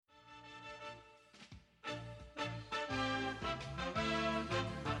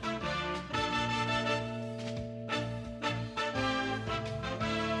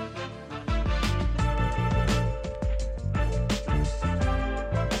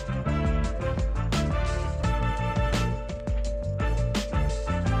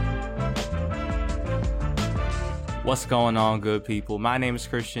What's going on, good people? My name is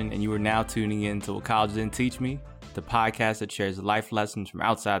Christian, and you are now tuning in to What College Didn't Teach Me, the podcast that shares life lessons from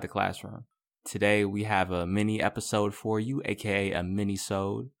outside the classroom. Today, we have a mini episode for you, aka a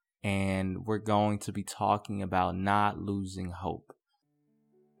mini-sode, and we're going to be talking about not losing hope.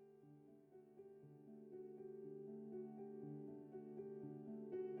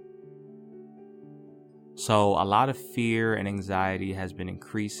 So, a lot of fear and anxiety has been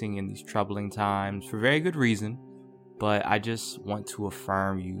increasing in these troubling times for very good reason. But I just want to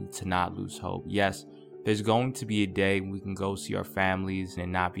affirm you to not lose hope. Yes, there's going to be a day when we can go see our families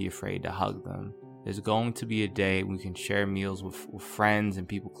and not be afraid to hug them. There's going to be a day when we can share meals with friends and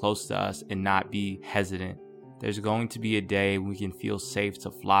people close to us and not be hesitant. There's going to be a day when we can feel safe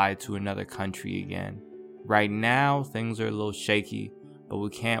to fly to another country again. Right now, things are a little shaky, but we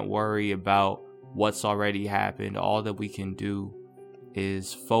can't worry about what's already happened. All that we can do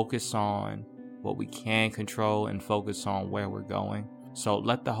is focus on what we can control and focus on where we're going. So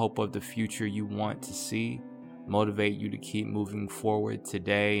let the hope of the future you want to see motivate you to keep moving forward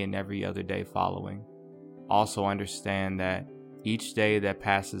today and every other day following. Also understand that each day that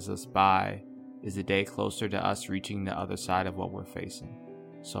passes us by is a day closer to us reaching the other side of what we're facing.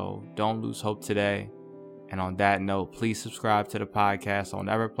 So don't lose hope today. And on that note, please subscribe to the podcast on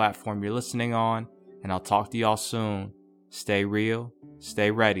whatever platform you're listening on, and I'll talk to y'all soon. Stay real, stay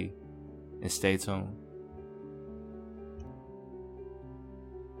ready, and stay tuned.